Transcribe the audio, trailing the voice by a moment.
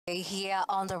Here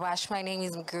on The Rush, my name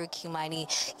is Mguru Kimani.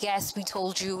 Yes, we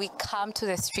told you we come to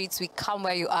the streets, we come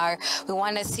where you are. We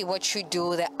want to see what you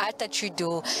do, the art that you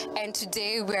do. And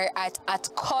today we're at Art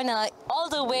Kona, all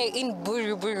the way in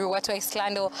Buruburu, Watu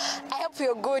Islando. I hope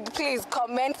you're good. Please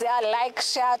comment there, like,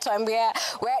 share, to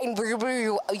where in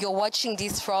Buruburu you're watching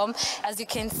this from. As you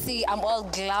can see, I'm all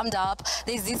glammed up.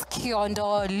 There's this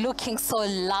kiondo looking so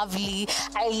lovely.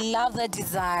 I love the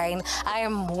design. I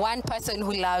am one person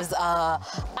who loves art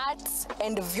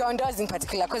and viondos in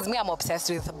particular, because me, I'm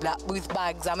obsessed with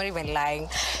bags. I'm not even lying.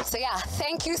 So yeah,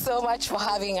 thank you so much for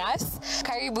having us.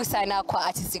 Karibu sana kwa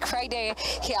Artistic Friday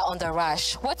here on The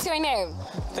Rush. What's your name?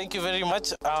 Thank you very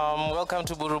much. Welcome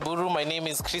to Buruburu. My name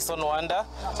is Chris Onwanda.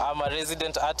 I'm a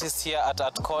resident artist here at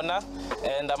Art Kona,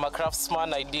 and I'm a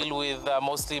craftsman. I deal with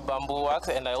mostly bamboo work,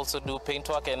 and I also do paint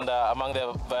work, and among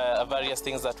the various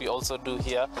things that we also do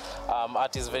here,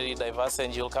 art is very diverse,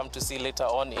 and you'll come to see later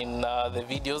on in the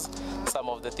videos some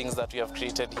of the things that we have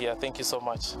created here. Thank you so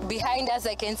much. Behind us,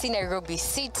 I can see Nairobi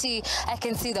City. I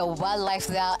can see the wildlife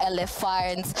there,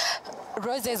 elephants,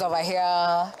 roses over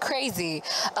here, crazy,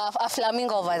 a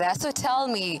flamingo over there. So tell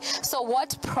me, so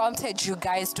what prompted you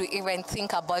guys to even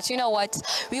think about, you know what,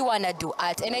 we want to do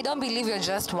art? And I don't believe you're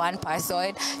just one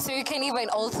person, so you can even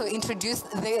also introduce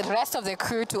the rest of the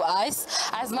crew to us,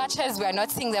 as much as we are not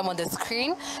seeing them on the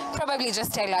screen. Probably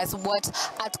just tell us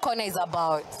what Art Kona is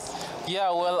about.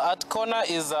 Yeah, well, Art Kona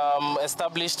is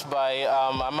established by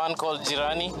a man called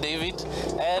Jirani, David,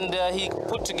 and he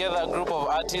put together a group of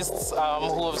artists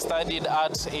who have studied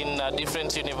art in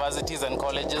different universities and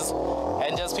colleges,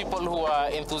 and just people who are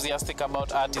enthusiastic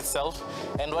about art itself.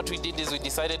 And what we did is we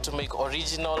decided to make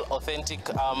original, authentic,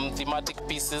 thematic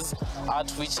pieces,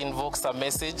 art which invokes a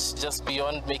message just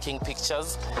beyond making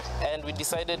pictures. And we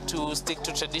decided to stick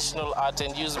to traditional art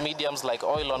and use mediums like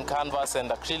oil on canvas and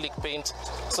acrylic paint,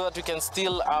 so that we can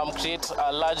still create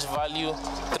a large value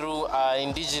through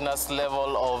indigenous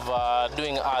level of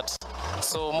doing art.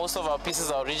 So most of our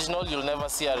pieces are original. You'll never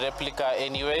see a replica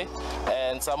anyway,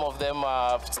 and some of them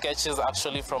are sketches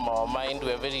actually from our mind.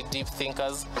 We're very deep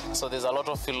thinkers, so there's a lot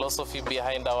of philosophy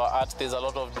behind our art. There's a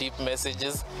lot of deep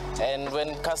messages, and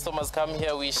when customers come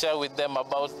here, we share with them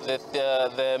about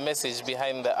the message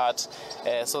behind the art,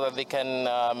 so that they can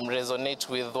resonate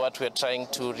with what we're trying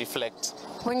to reflect.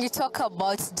 When you talk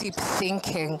about deep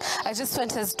thinking, I just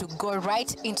want us to go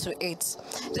right into it.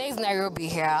 There is Nairobi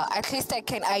here. At least I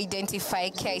can identify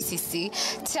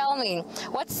KICC. Tell me,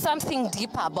 what's something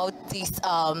deeper about this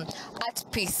art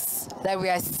piece that we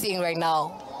are seeing right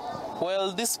now?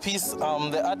 Well, this piece,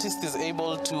 the artist is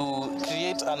able to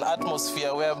create an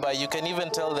atmosphere whereby you can even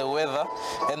tell the weather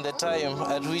and the time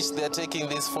at which they're taking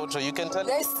this photo. You can tell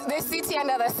the city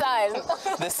under the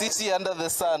sun. The city under the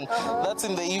sun. That's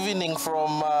in the evening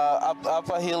from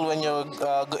Upper Hill when you're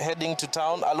heading to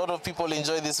town. A lot of people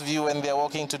enjoy this view when they're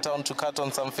walking to town to cut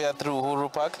on some fare through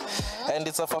Uhuru Park. And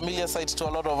it's a familiar sight to a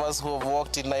lot of us who have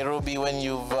walked in Nairobi when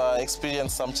you've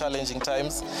experienced some challenging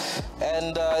times.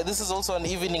 And this is also an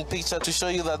evening picture to show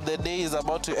you that the day is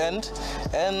about to end,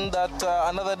 and that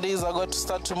another day is about to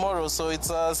start tomorrow. So it's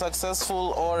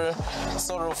successful or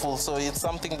sorrowful. So it's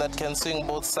something that can swing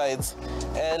both sides.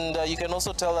 And you can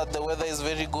also tell that the weather is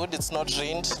very good. It's not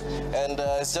rained, and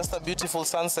it's just a beautiful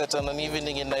sunset on an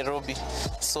evening in Nairobi.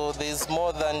 So there's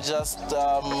more than just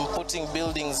putting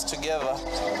buildings together.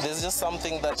 There's just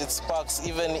something that it sparks.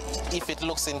 Even if it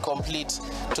looks incomplete,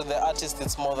 to the artist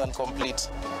it's more than complete.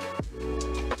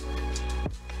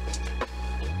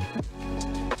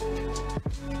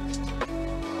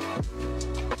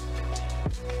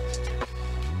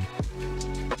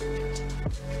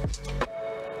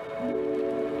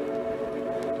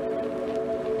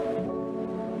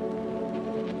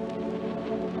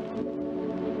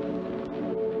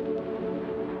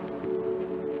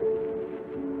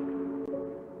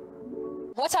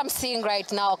 What I'm seeing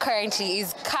right now currently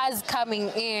is cars coming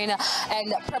in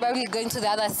and probably going to the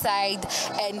other side,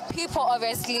 and people,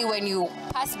 obviously, when you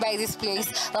pass by this place,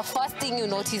 the first thing you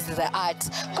notice is the art,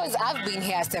 because I've been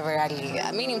here severally.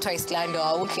 I mean, to Islando,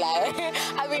 I won't lie.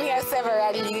 I've been here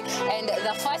severally, and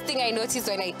the first thing I notice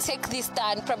when I take this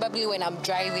stand, probably when I'm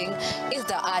driving, is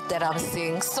the art that I'm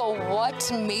seeing. So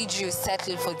what made you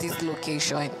settle for this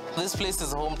location? This place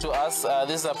is home to us.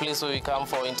 This is a place where we come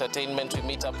for entertainment. We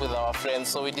meet up with our friends.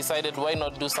 So we decided, why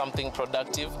not do something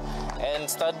productive and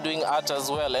start doing art as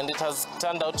well. And it has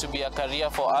turned out to be a career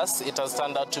for us. It has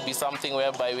turned out to be something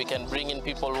whereby we can bring in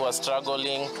people who are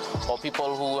struggling or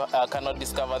people who cannot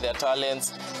discover their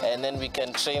talents, and then we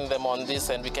can train them on this,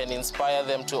 and we can inspire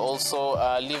them to also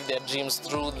live their dreams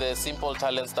through the simple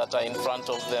talents that are in front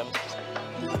of them.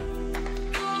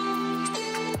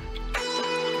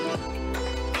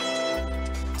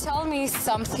 me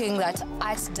something that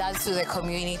art does to the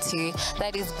community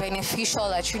that is beneficial,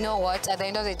 that, you know what, at the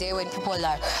end of the day, when people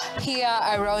are here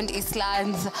around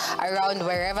Eastlands, around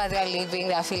wherever they're living,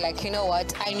 they feel like, you know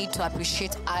what, I need to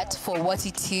appreciate art for what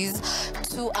it is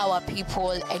to our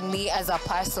people and me as a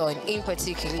person in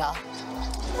particular.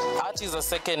 Art is a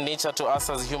second nature to us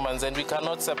as humans, and we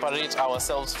cannot separate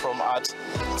ourselves from art.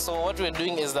 So what we're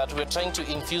doing is that we're trying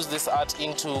to infuse this art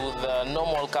into the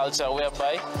normal culture,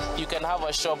 whereby you can have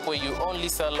a shop where you only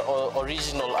sell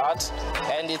original art,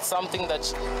 and it's something that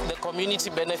the community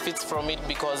benefits from it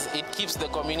because it keeps the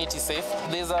community safe.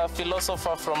 There's a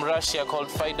philosopher from Russia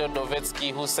called Fyodor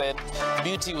Dostoevsky who said,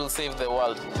 beauty will save the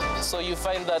world. So you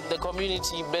find that the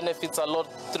community benefits a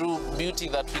lot through beauty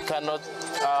that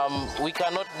we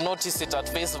cannot notice it at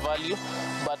face value,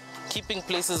 but keeping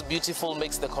places beautiful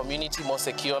makes the community more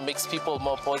secure, makes people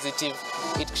more positive.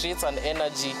 It creates an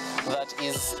energy that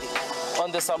is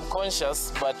on the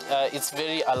subconscious, but it's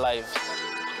very alive.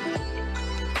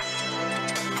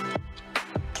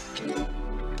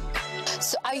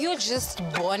 So are you just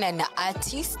born an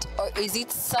artist, or is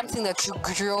it something that you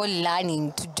grow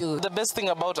learning to do? The best thing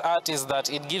about art is that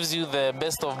it gives you the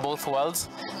best of both worlds,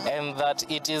 and that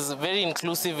it is very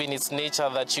inclusive in its nature,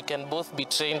 that you can both be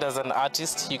trained as an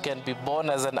artist, you can be born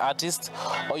as an artist,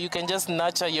 or you can just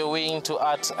nurture your way into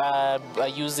art by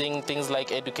using things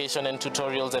like education and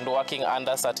tutorials and working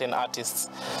under certain artists.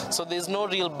 So there's no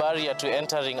real barrier to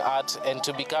entering art and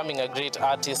to becoming a great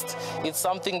artist. It's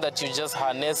something that you just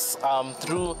harness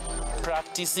through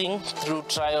practicing, through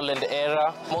trial and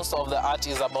error. Most of the art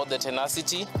is about the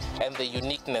tenacity and the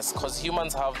uniqueness, because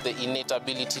humans have the innate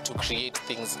ability to create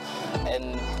things,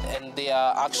 and they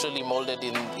are actually molded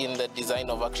in the design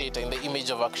of a creator, in the image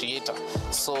of a creator.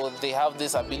 So they have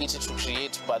this ability to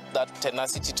create, but that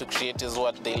tenacity to create is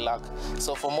what they lack.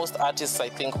 So for most artists, I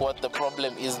think what the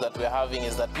problem is that we're having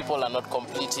is that people are not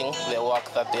completing the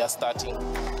work that they are starting.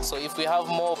 So if we have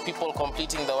more people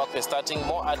completing the work we're starting,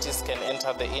 more artists can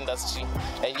enter the industry.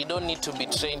 And you don't need to be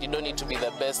trained, you don't need to be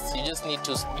the best, you just need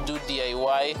to do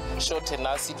DIY, show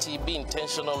tenacity, be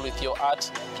intentional with your art,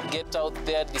 get out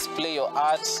there, display your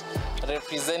art,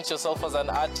 represent yourself as an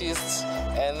artist,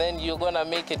 and then you're gonna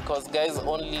make it, because guys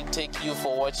only take you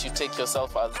for what you take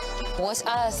yourself as. What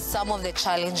are some of the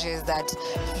challenges that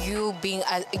you being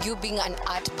an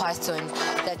art person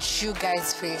that you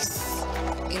guys face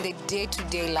in the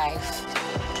day-to-day life?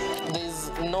 There's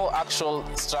no actual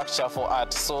structure for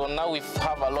art. So now we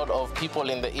have a lot of people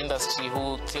in the industry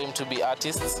who claim to be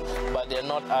artists, but they're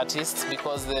not artists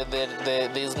because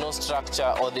there's no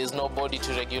structure, or there's no body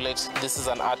to regulate this is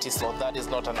an artist or that is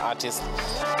not an artist.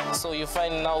 So you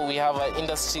find now we have an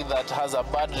industry that has a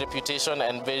bad reputation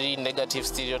and very negative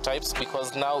stereotypes,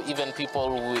 because now even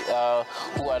people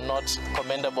who are not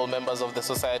commendable members of the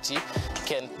society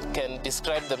can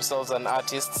describe themselves as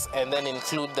artists and then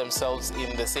include themselves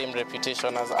in the same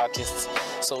reputation as artists.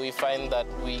 So we find that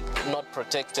we're not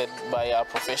protected by a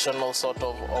professional sort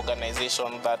of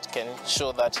organization that can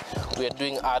show that we are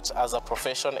doing art as a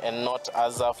profession and not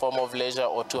as a form of leisure,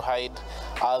 or to hide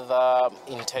other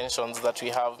intentions that we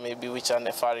have, maybe which are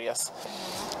nefarious.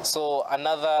 So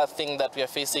another thing that we are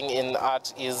facing in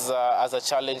art is, as a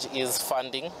challenge, is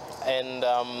funding, and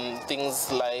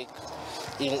things like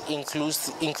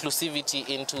inclusivity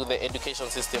into the education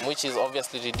system, which is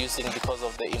obviously reducing because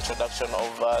of the introduction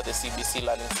of the CBC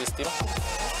learning system.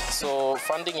 So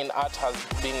funding in art has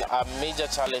been a major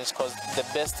challenge, because the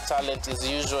best talent is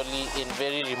usually in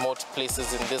very remote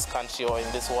places in this country or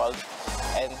in this world.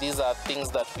 And these are things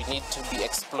that we need to be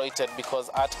exploited, because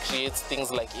art creates things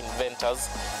like inventors,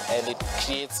 and it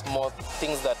creates more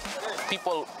things that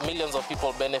millions of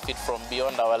people benefit from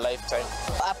beyond our lifetime.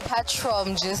 Apart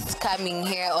from just coming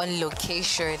here on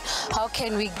location, how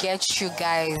can we get you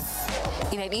guys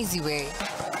in an easy way?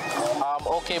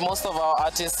 Okay, most of our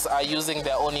artists are using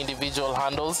their own individual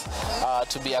handles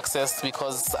to be accessed,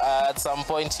 because at some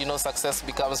point, you know, success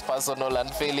becomes personal and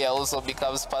failure also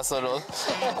becomes personal.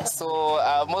 So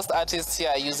most artists here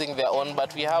are using their own,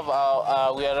 but we have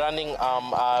we are running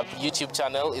a YouTube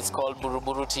channel. It's called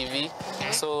Buruburu TV.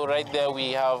 So right there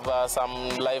we have some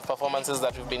live performances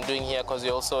that we've been doing here, because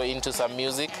we're also into some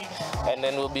music, and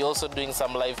then we'll be also doing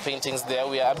some live paintings there.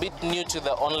 We are a bit new to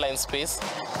the online space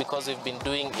because we've been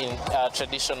doing in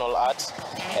traditional art,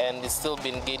 and it's still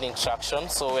been gaining traction.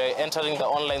 So we're entering the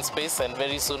online space, and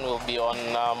very soon we'll be on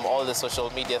all the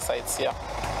social media sites here.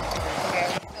 Okay.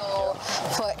 So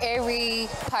for every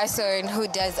person who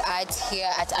does art here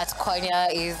at Art Kona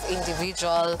is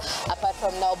individual, apart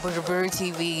from now Buruburu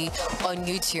TV on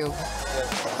YouTube.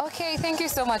 Yes. Okay, thank you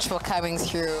so much for coming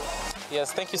through.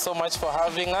 Yes, thank you so much for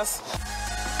having us.